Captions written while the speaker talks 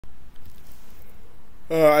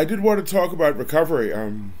I did want to talk about recovery.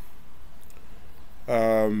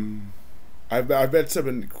 I've met some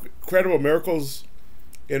incredible miracles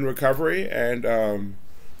in recovery, and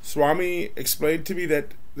Swami explained to me that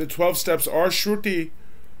the 12 steps are Shruti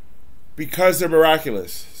because they're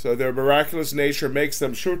miraculous. So their miraculous nature makes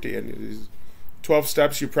them Shruti. And these 12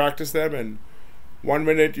 steps, you practice them, and 1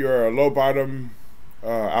 minute you're a low bottom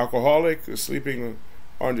alcoholic sleeping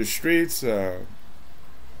on the streets, and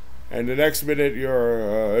the next minute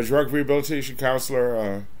you're a drug rehabilitation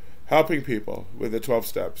counselor helping people with the 12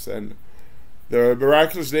 steps. And the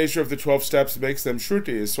miraculous nature of the 12 steps makes them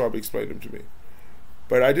Shruti, as Swami explained them to me.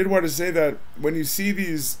 But I did want to say that when you see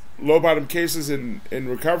these low bottom cases in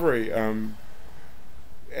recovery, and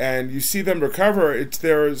you see them recover, it's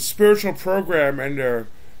their spiritual program and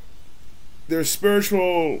their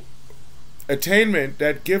spiritual attainment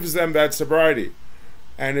that gives them that sobriety.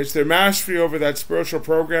 And it's their mastery over that spiritual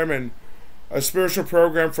program, and a spiritual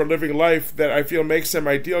program for living life that I feel makes them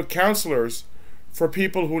ideal counselors for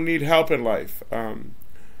people who need help in life.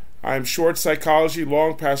 I'm short psychology,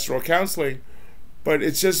 long pastoral counseling, but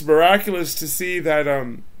it's just miraculous to see that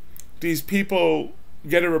these people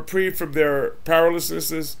get a reprieve from their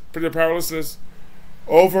powerlessness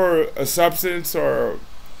over a substance or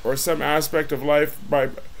some aspect of life by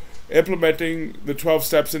implementing the 12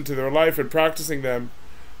 steps into their life and practicing them.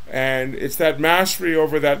 And it's that mastery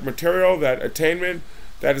over that material, that attainment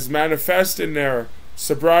that is manifest in their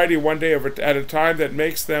sobriety one day at a time that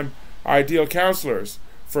makes them ideal counselors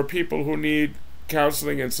for people who need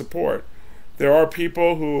counseling and support. There are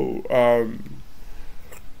people who are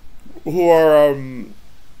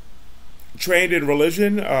trained in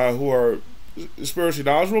religion, who are spiritually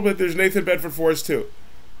knowledgeable, but there's Nathan Bedford Forrest too.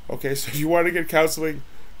 Okay, so do you want to get counseling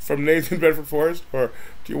from Nathan Bedford Forrest, or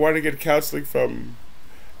do you want to get counseling from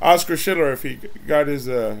Oscar Schindler if he got his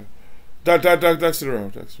ducks in a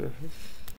row?